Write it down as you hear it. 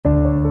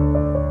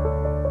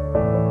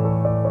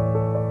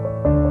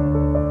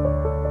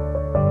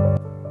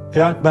A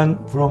young man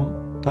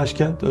from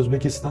Tashkent,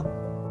 Uzbekistan.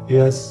 He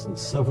has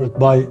suffered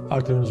by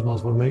arteriovenous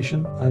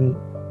malformation and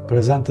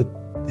presented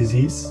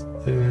disease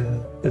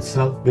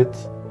itself with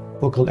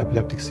focal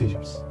epileptic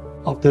seizures.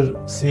 After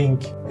seeing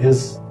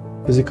his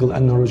physical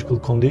and neurological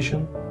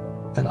condition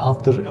and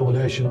after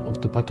evaluation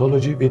of the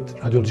pathology with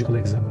radiological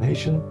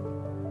examination,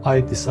 I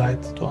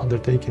decided to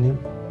undertake a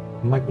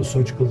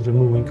microsurgical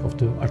removing of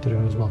the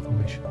arteriovenous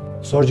malformation.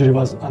 Surgery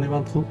was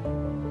uneventful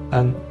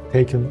and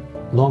taken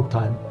long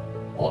time,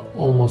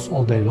 almost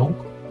all day long.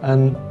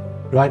 And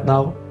right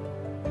now,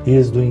 he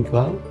is doing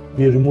well.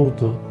 We removed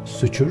the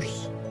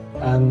sutures,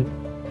 and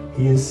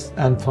he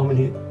and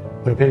family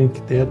preparing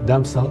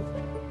themselves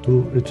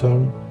to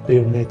return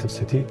their native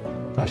city,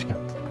 Tashkent.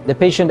 The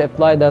patient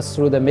applied us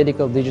through the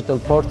medical digital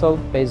portal.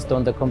 Based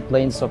on the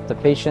complaints of the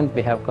patient,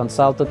 we have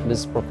consulted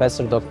with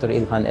Professor Dr.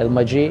 İlhan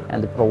Elmacı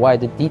and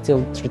provided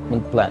detailed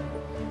treatment plan.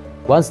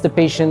 Once the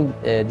patient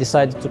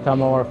decided to come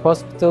to our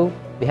hospital,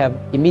 we have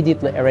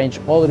immediately arranged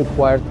all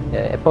required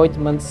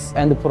appointments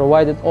and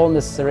provided all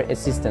necessary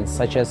assistance,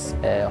 such as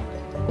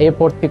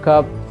airport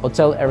pickup,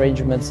 hotel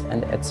arrangements,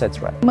 and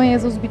etc. Мы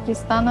из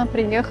Узбекистана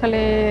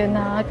приехали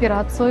на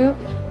операцию.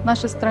 В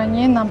нашей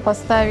стране нам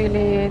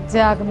поставили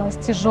диагноз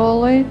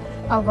тяжелый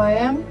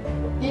АВМ,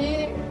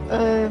 и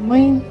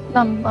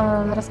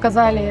нам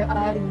рассказали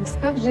о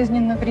рисках,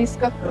 жизненных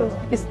рисках в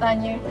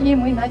Узбекистане, и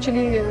мы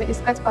начали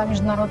искать по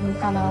международным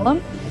каналам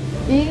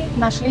и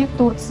нашли в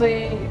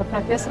Турции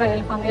профессора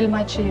İlhan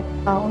Elmacı.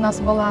 У нас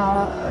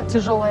была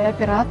тяжелая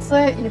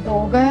операция и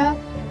долгая,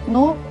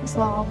 но,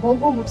 слава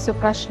богу, мы все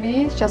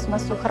прошли, сейчас у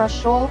нас все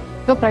хорошо,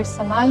 все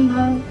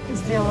профессионально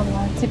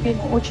сделано. Теперь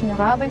мы очень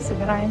рады,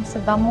 собираемся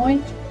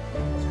домой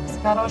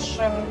с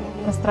хорошим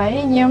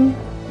настроением,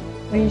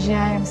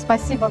 выезжаем.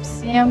 Спасибо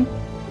всем,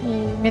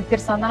 и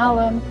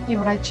медперсоналам, и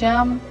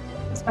врачам.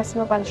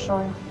 Спасибо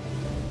большое.